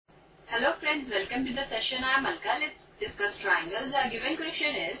Hello friends, welcome to the session. I am Alka. Let's discuss triangles. Our given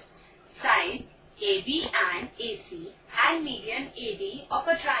question is side AB and AC and median AD of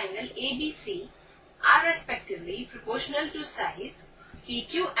a triangle ABC are respectively proportional to sides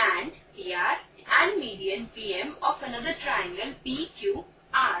PQ and PR and median PM of another triangle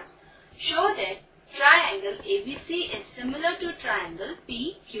PQR. Show that triangle ABC is similar to triangle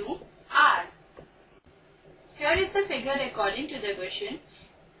PQR. Here is the figure according to the question.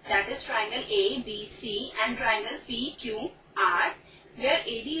 That is triangle ABC and triangle PQR, where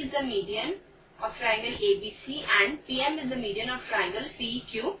AD is the median of triangle ABC and PM is the median of triangle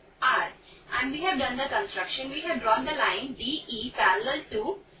PQR. And we have done the construction. We have drawn the line DE parallel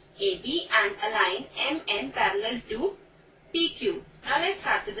to AB and a line MN parallel to PQ. Now let's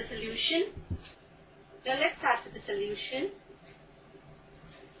start with the solution.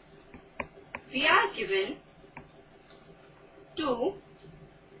 We are given two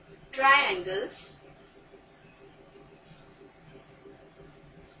triangles,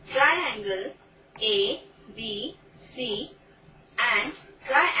 triangle ABC and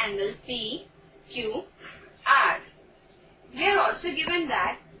triangle PQR. We are also given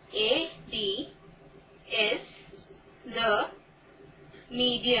that AD is the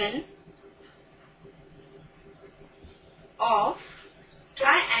median of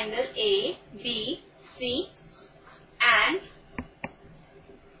triangle ABC and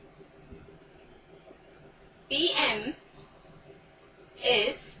PM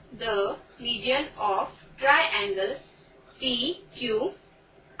is the median of triangle PQR.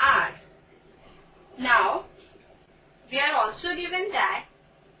 Now, we are also given that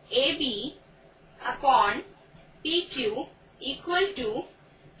AB upon PQ equal to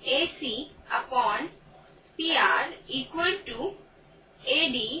AC upon PR equal to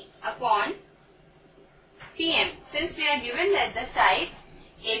AD upon PM. Since we are given that the sides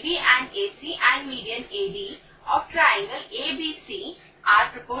AB and AC and median AD of triangle ABC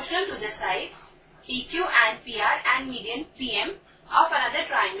are proportional to the sides PQ and PR and median PM of another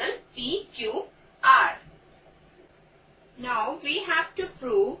triangle PQR. Now we have to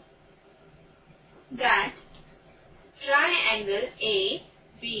prove that triangle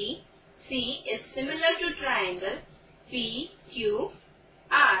ABC is similar to triangle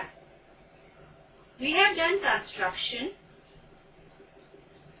PQR. We have done construction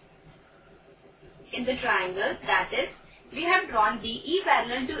in the triangles, that is, we have drawn DE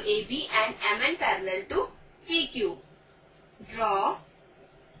parallel to AB and MN parallel to PQ. Draw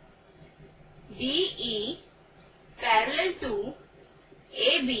DE parallel to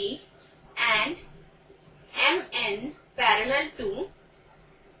AB and MN parallel to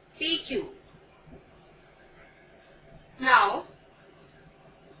PQ. Now,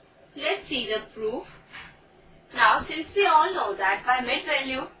 let's see the proof. Now, since we all know that by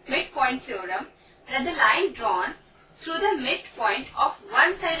midpoint theorem, that the line drawn through the midpoint of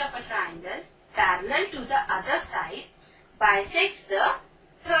one side of a triangle parallel to the other side bisects the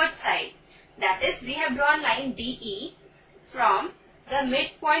third side. That is, we have drawn line DE from the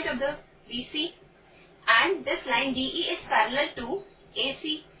midpoint of the BC and this line DE is parallel to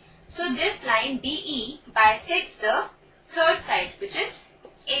AC. So, this line DE bisects the third side, which is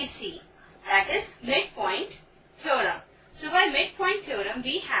AC. That is midpoint theorem. So, by midpoint theorem,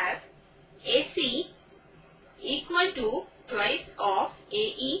 we have AC equal to twice of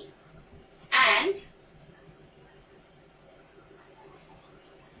AE and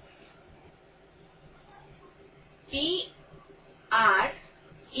PR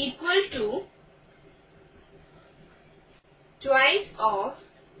equal to twice of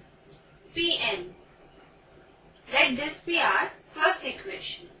PM. Let this be our first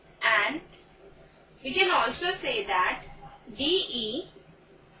equation, and we can also say that DE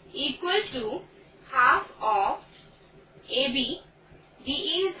equal to half of AB,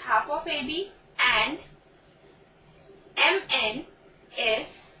 DE is half of AB and MN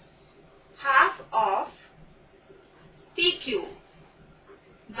is half of PQ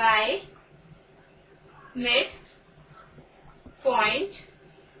by midpoint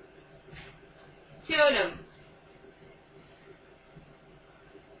theorem.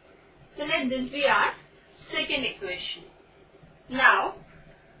 So let this be our second equation. Now,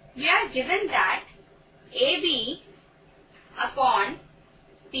 we are given that AB upon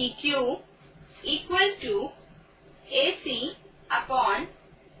PQ equal to AC upon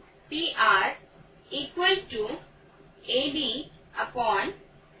PR equal to AD upon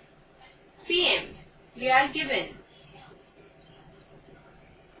PM. We are given.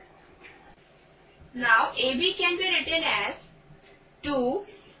 Now, AB can be written as 2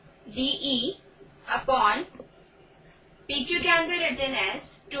 DE upon PQ can be written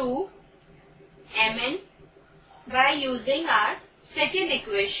as 2 Mn. By using our second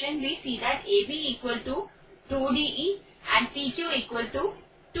equation, we see that AB equal to 2DE and PQ equal to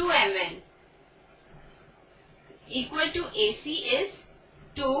 2Mn. Equal to AC is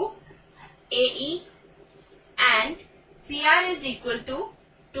 2AE and PR is equal to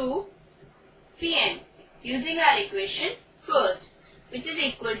 2PN. Using our equation first, which is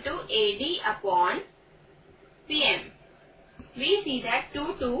equal to AD upon PM. We see that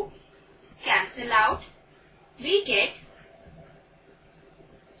 2 cancel out. We get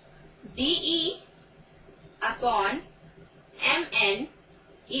DE upon MN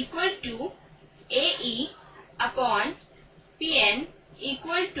equal to AE upon PN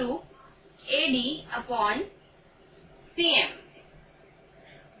equal to AD upon PM.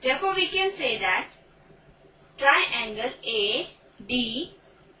 Therefore, we can say that triangle ADE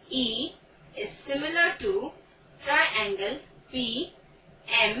is similar to triangle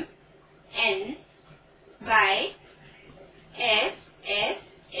PMN by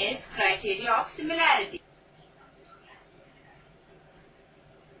SSS criteria of similarity.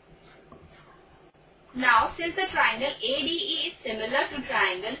 Now, since the triangle ADE is similar to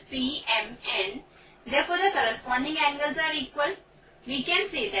triangle PMN, therefore the corresponding angles are equal. We can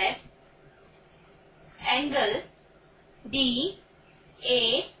say that angle DAE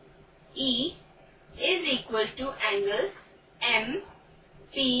is equal to angle MPN.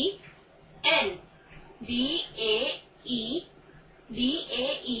 DAE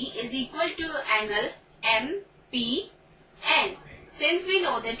is equal to angle MPN. Since we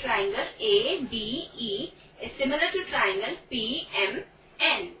know that triangle ADE is similar to triangle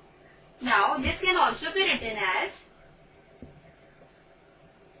PMN. Now, this can also be written as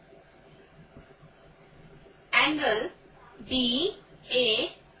angle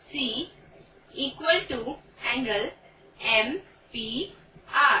DAC equal to angle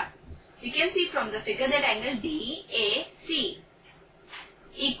MPR. We can see from the figure that angle DAC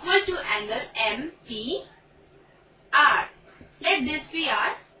equal to angle MPR. Let this be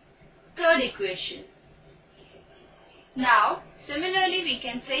our third equation. Now, similarly, we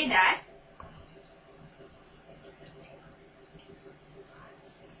can say that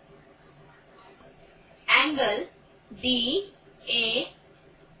angle DAB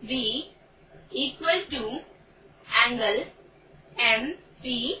equal to angle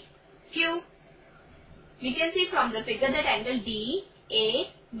MPQ. We can see from the figure that angle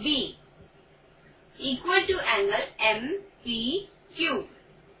DAB equal to angle MPQ.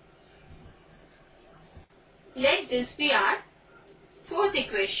 Let this be our fourth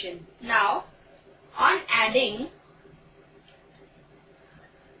equation. Now, on adding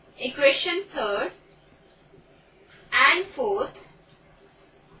equation third and fourth,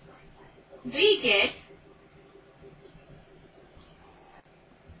 we get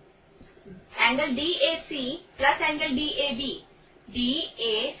angle DAC plus angle DAB.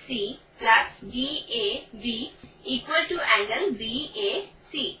 DAC plus DAB equal to angle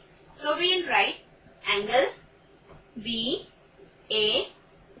BAC. So, we will write angle BAC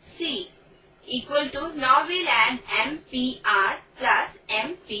equal to, now we will add MPR plus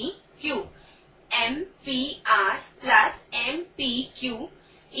MPQ. MPR plus MPQ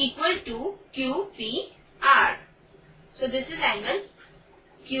equal to QPR. So, this is angle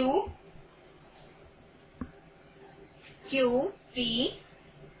QPR.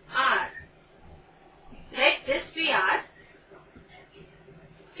 Let this be our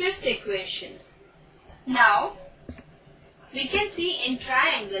fifth equation. Now, we can see in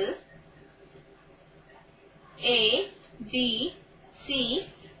triangle ABC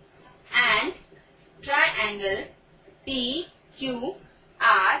and triangle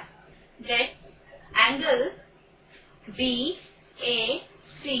PQR that angle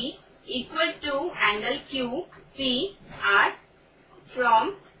BAC equal to angle QPR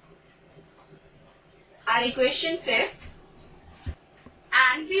from our equation fifth,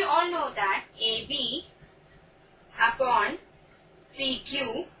 and we all know that AB upon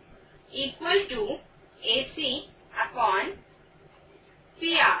PQ equal to AC upon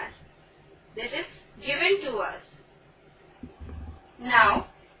PR. That is given to us. Now,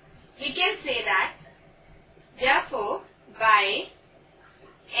 we can say that, therefore, by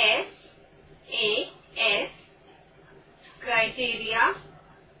SAS criteria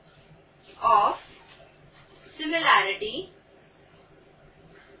of similarity,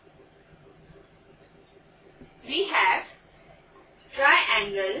 we have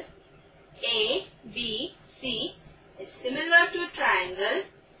triangle ABC is similar to triangle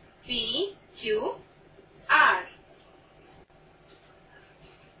PQR.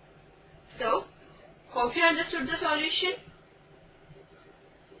 So, hope you understood the solution.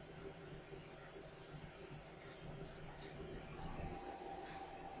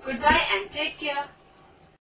 Goodbye and take care.